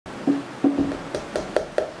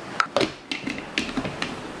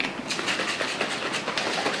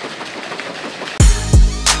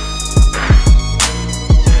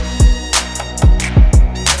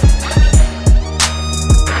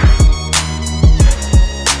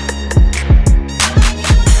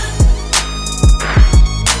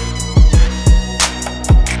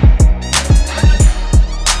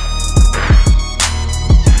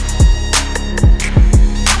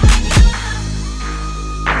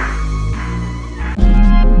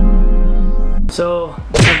So,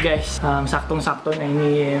 what's up guys? Saktong-sakto na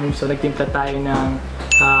iniim. So, nagtimpla tayo ng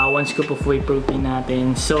 1 scoop of whey protein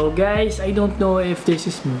natin. So, guys, I don't know if this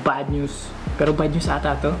is bad news. Pero bad news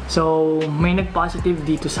ata to. So, may nag-positive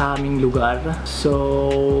dito sa aming lugar.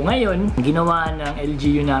 So, ngayon, ginawa ng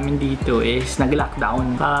LGU namin dito is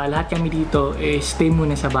nag-lockdown. Lahat kami dito is stay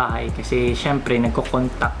muna sa bahay. Kasi, syempre,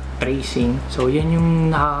 nagko-contact tracing. So, yan yung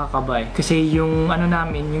nakakakabay. Kasi yung ano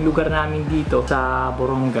namin, yung lugar namin dito sa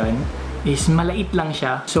Borongan is malait lang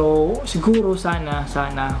siya. So, siguro sana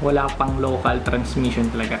wala pang local transmission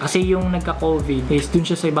talaga. Kasi yung nagka-COVID is dun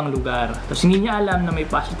siya sa ibang lugar. Tapos hindi niya alam na may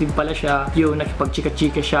positive pala siya. Yung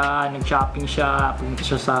nakipag-chika-chika siya, nag-shopping siya, pumunta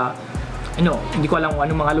siya sa hindi ko alam kung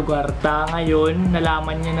anong mga lugar. Ngayon,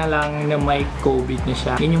 nalaman niya na lang na may COVID na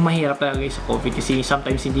siya. Yun yung mahirap talaga sa COVID kasi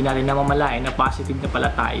sometimes hindi natin namamalayan na positive na pala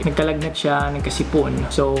tayo. Nagkalagnat siya, nagkasipon.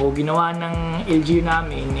 So, ginawa ng LGU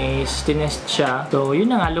namin is tinest siya. So, yun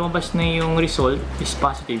na nga, lumabas na yung result is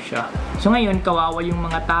positive siya. So, ngayon, kawawa yung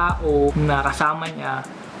mga tao na kasama niya.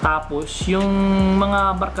 Tapos, yung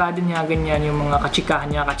mga barkada niya, ganyan, yung mga kachikahan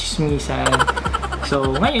niya, kachismisan. So,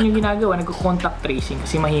 ngayon yung ginagawa, nag-contact tracing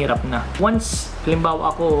kasi mahirap na. Once,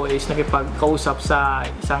 halimbawa ako is nakipagkausap sa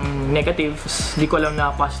isang negative, di ko alam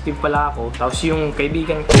na positive pala ako. Tapos yung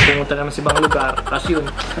kaibigan ko pumunta naman sa ibang lugar. Tapos yun,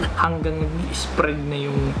 hanggang spread na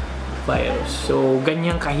yung virus. So,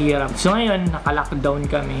 ganyan kahirap. So, ngayon, naka-lockdown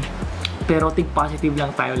kami. Pero think positive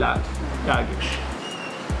lang tayo lahat. Lagi.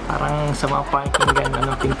 Parang sa mga pakinggan,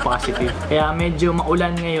 think positive. Kaya medyo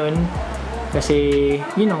maulan ngayon. Kasi,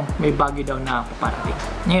 may bagyo daw na paparating.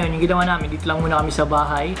 Ngayon, yung ginawa namin, dito lang muna kami sa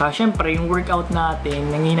bahay. Siyempre, yung workout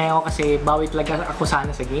natin, nanginay ako kasi bawi talaga ako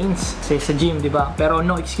sana sa gains. Kasi sa gym, di ba? Pero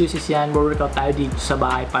no excuses yan, workout tayo dito sa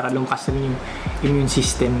bahay para lumkas rin yung immune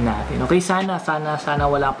system natin. Okay, sana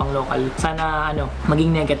wala pang local. Sana,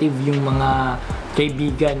 maging negative yung mga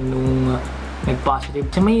kaibigan nung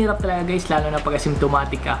nag-positive. Kasi mahirap talaga guys, lalo na pag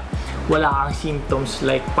asymptomatic ka. Wala kang symptoms,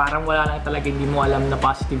 like parang wala lang talaga, hindi mo alam na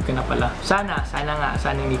positive ka na pala. Sana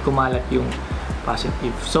hindi kumalat yung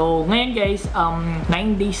positive. So, ngayon guys, 9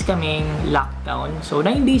 days kaming lockdown. So,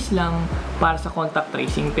 9 days lang para sa contact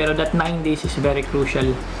tracing. Pero that 9 days is very crucial.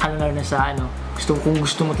 Na sa kung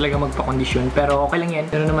gusto mo talaga magpa-kondisyon. Pero okay lang yan.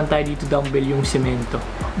 Meron naman tayo dito dumbbell yung semento.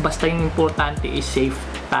 Basta yung importante is safe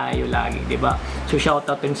tayo lagi, diba? So,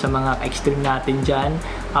 shoutout din sa mga ka-extreme natin dyan.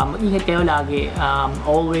 Mag-ingat kayo lagi.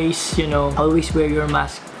 Always wear your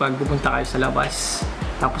mask pag pupunta kayo sa labas.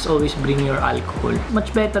 Tapos always bring your alcohol.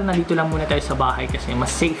 Much better na dito lang muna tayo sa bahay kasi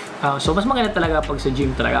mas safe. So mas maganda talaga pag sa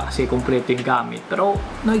gym talaga kasi kompleto yung gamit. Pero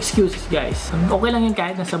no excuses guys. Okay lang yan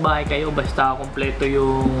kahit nasa bahay kayo basta kompleto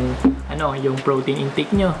yung yung protein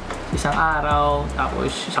intake nyo. Isang araw,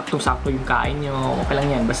 tapos saktong-sakto yung kain nyo. Okay lang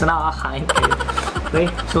yan. Basta nakakain kayo. Okay?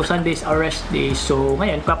 So Sunday is our rest day. So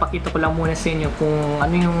ngayon, papakita ko lang muna sa inyo kung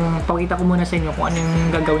pakita ko muna sa inyo kung ano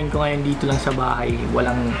yung gagawin ko ngayon dito lang sa bahay.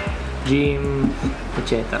 Walang gym,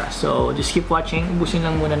 etc. So, just keep watching. Ubusin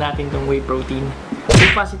lang muna natin itong whey protein.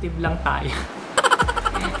 Think positive lang tayo.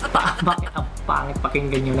 Bakit ang pangit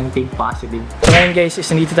pakinggan nyo ng think positive? So, ngayon guys,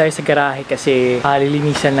 nandito tayo sa garahe kasi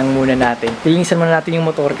lilinisan lang muna natin. Lilinisan muna natin yung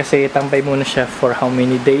motor kasi tambay muna siya for how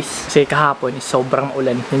many days. Kasi kahapon is sobrang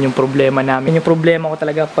ulan. Yun yung problema namin. Yung problema ko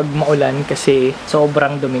talaga pag maulan kasi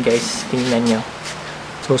sobrang dumi guys. Tingnan nyo.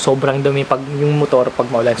 So, sobrang dumi pag yung motor pag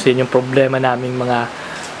maulan. So, yun yung problema naming mga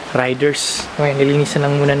riders. Okay, nilinisan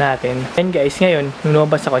lang muna natin. And guys, ngayon, nung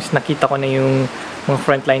lumabas ako, nakita ko na yung mga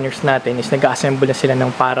frontliners natin is nag-assemble na sila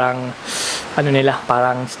ng parang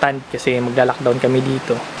parang stand kasi magla-lockdown kami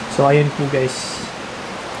dito. So, ayun po guys.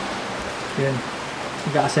 Yun.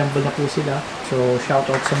 Nag-assemble na po sila. So,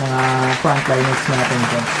 shoutout sa mga frontliners natin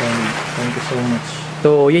dyan. So, thank you so much. So,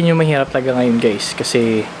 yun yung mahirap talaga ngayon guys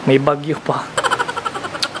kasi may bagyo pa.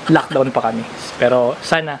 Lockdown pa kami. Pero,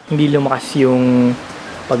 sana hindi lumakas yung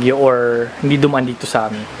bagyo or hindi dumaan dito sa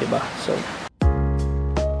amin, diba? So,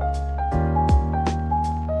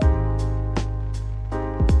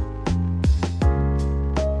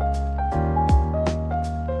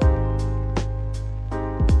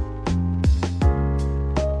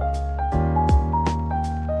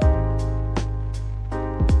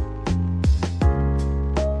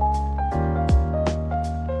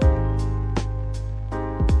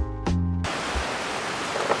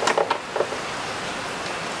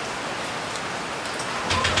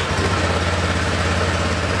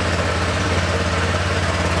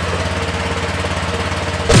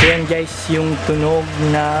 yan guys, yung tunog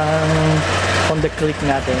ng on the click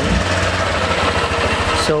natin.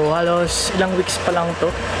 So halos ilang weeks pa lang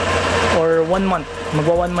to or 1 month,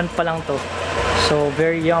 magwa 1 month pa lang to. So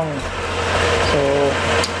very young. So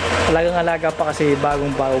Alagang-alaga pa kasi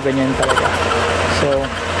bagong-bago ganyan talaga. So,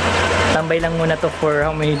 tambay lang muna to for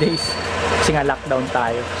how many days kasi nga lockdown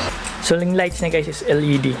tayo. So, yung lights na guys is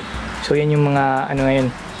LED. So, yan yung mga ano ngayon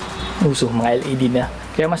uso, mga LED na.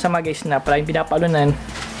 Kaya masama guys na pala yung pinapalunan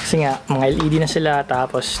kasi nga mga LED na sila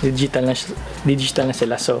tapos digital na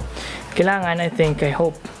sila. So, kailangan I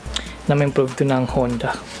hope na ma-improve to ng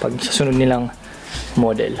Honda pag sa sunod nilang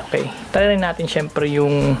model. Okay, try natin syempre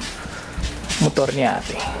yung motor ni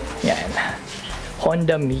ate. Yan,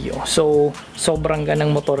 Honda Mio. So, sobrang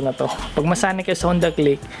ganang motor na to. Pag masanay kayo sa Honda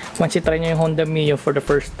Click, once i-try nyo yung Honda Mio for the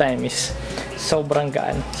first time is sobrang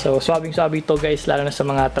gaan. So, swabing-swabi to guys, lalo na sa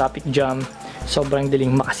mga traffic jam. Sobrang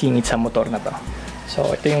daling makasingit sa motor na to.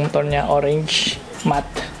 So, ito yung motor niya, orange,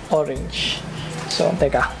 matte orange. So,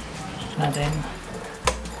 teka natin.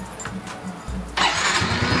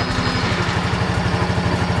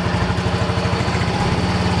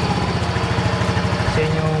 Ito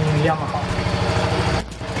yung Yamaha.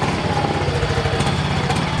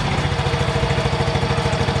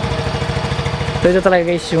 So, ito talaga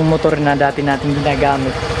guys yung motor na dati natin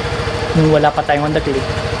ginagamit nung wala pa tayong Honda Click.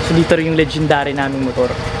 So, dito rin yung legendary naming motor,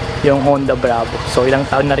 yung Honda Bravo. So, ilang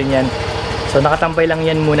taon na rin yan. So, nakatambay lang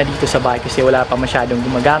yan muna dito sa bahay kasi wala pa masyadong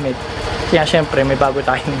gumagamit. Kaya syempre may bago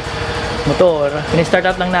tayong motor. Pini-start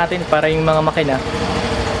up lang natin para yung mga makina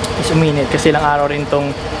is uminit kasi ilang araw rin tong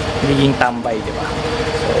nagiging tambay, di ba?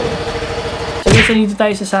 So guys, dito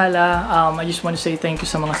tayo sa sala. I just want to say thank you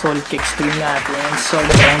sa mga solid cake stream natin. So,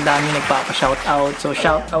 sobrang dami nagpapa-shoutout. So,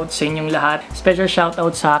 shoutout sa inyong lahat. Special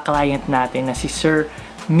shoutout sa client natin na si Sir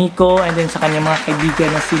Miko and then sa kanyang mga kaibigan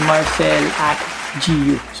na si Marcel at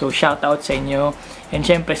GU. So, shoutout sa inyo. And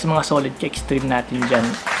syempre sa mga solid cake stream natin dyan.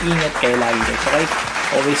 Ingat kayo lagi guys, okay?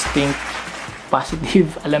 Always think positive.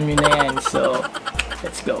 Alam nyo na yan. So,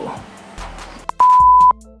 let's go.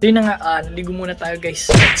 Yun na nga, naligo muna tayo guys.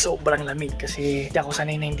 Sobrang lamig kasi hindi ako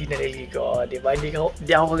sanay na hindi naliligo, diba? Hindi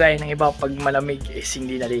ako kagaya ng iba pag malamig is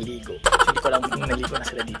hindi naliligo. So, hindi ko alam kung naligo na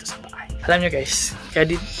sila dito sa bahay. Alam nyo guys, kaya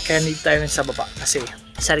dito tayo sa baba kasi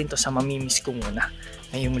isa rin to sa mamimiss ko muna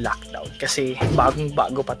na yung lockdown. Kasi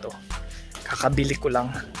bagong-bago pa to. Kakabili ko lang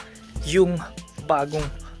yung bagong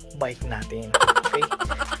bike natin. Okay?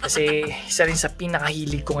 Kasi isa rin sa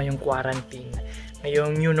pinakahilig ko ngayong quarantine,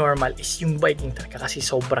 ngayong new normal is yung biking talaga kasi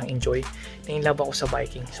sobrang enjoy. Nainlove ako sa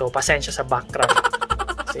biking. So, pasensya sa background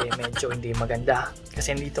kasi medyo hindi maganda.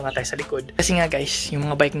 Kasi nandito nga tayo sa likod. Kasi nga guys, yung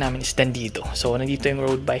mga bike namin is nandito. So, nandito yung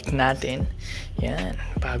road bike natin. Yan,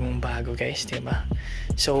 bagong-bago guys, diba?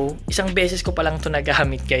 So, isang beses ko pa lang ito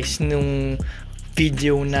nagamit guys nung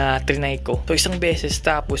video na trinay ko. So, isang beses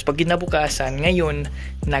tapos pag ginabukasan, ngayon,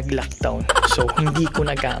 nag-lockdown. So, hindi ko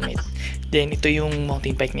nagamit. Then, ito yung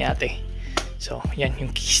mountain bike ni ate. So, yan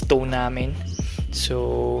yung keystone namin.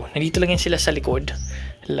 So, nandito lang yan sila sa likod.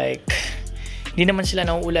 Like, hindi naman sila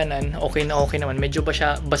nauulanan. Okay na okay naman. Medyo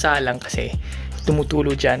basa lang kasi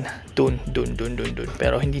tumutulo dyan. Dun.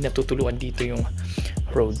 Pero hindi natutuluan dito yung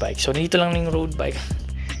road bike. So, nandito lang yung road bike.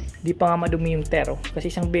 Hindi pa nga madumi yung tero.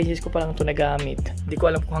 Kasi isang beses ko pa lang ito nagamit. Hindi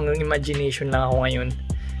ko alam kung hanggang imagination lang ako ngayon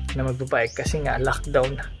na magbabike. Kasi nga,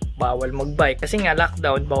 lockdown. Bawal magbike. Kasi nga,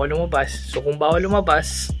 lockdown. Bawal lumabas. So, kung bawal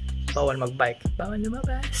lumabas, bawal magbike. Bawal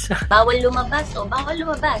lumabas. Bawal lumabas o bawal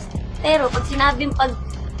lumabas. Pero pag sinabing pag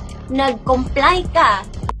nag-comply ka.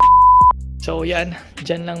 So yan,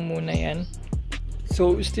 dyan lang muna yan.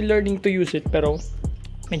 So still learning to use it pero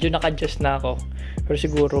medyo naka-adjust na ako. Pero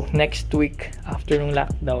siguro next week after ng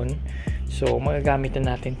lockdown, so magagamit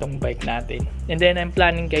na natin tong bike natin. And then I'm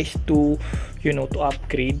planning guys to, to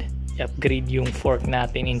upgrade yung fork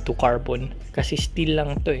natin into carbon kasi steel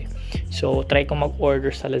lang to eh. So try ko mag-order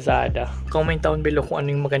sa Lazada. Comment down below kung ano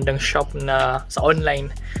yung magandang shop na sa online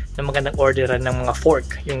na magandang orderan ng mga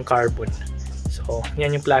fork yung carbon. So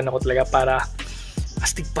yan yung plano ko talaga para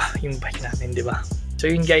astig pa yung bike natin, di ba? So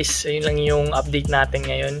yun guys, ayun lang yung update natin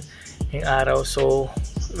ngayon yung araw. So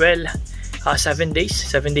well, 7 days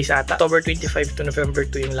ata. October 25 to November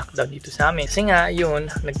 2 yung lockdown dito sa amin. Kasi nga, yun,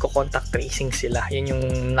 nagko-contact tracing sila. Yan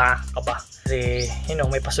yung nakakaba. Kasi,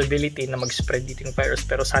 may possibility na mag-spread dito yung virus.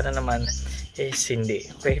 Pero sana naman, is hindi.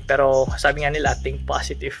 Okay? Pero, sabi nga nila, think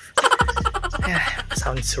positive.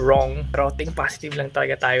 Sounds wrong. Pero, think positive lang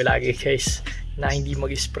talaga tayo lagi, guys. Na hindi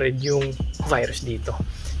mag-spread yung virus dito.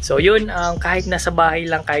 So, yun, kahit nasa bahay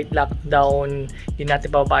lang, kahit lockdown, hindi natin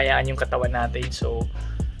babayaan yung katawan natin. So,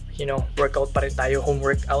 workout pa rin tayo, home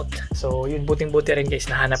workout. So, yun, buting-buti rin guys,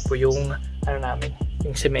 nahanap ko yung,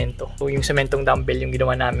 yung semento. So, yung sementong dumbbell yung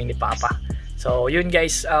ginawa namin ni Papa. So yun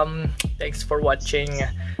guys, thanks for watching.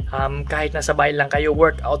 Kahit nasa bahay lang kayo,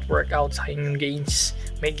 workout sa inyong gains,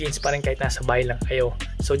 may gains pa rin kahit nasa bahay lang kayo.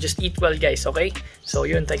 So just eat well guys, okay? So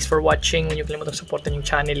yun, thanks for watching. Huwag niyo kalimutang supportan yung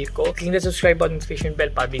channel ko. Click the subscribe button, notification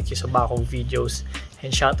bell para update kayo sa bagong videos.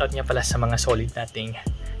 And shoutout nga pala sa mga solid nating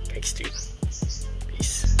ka-extreme.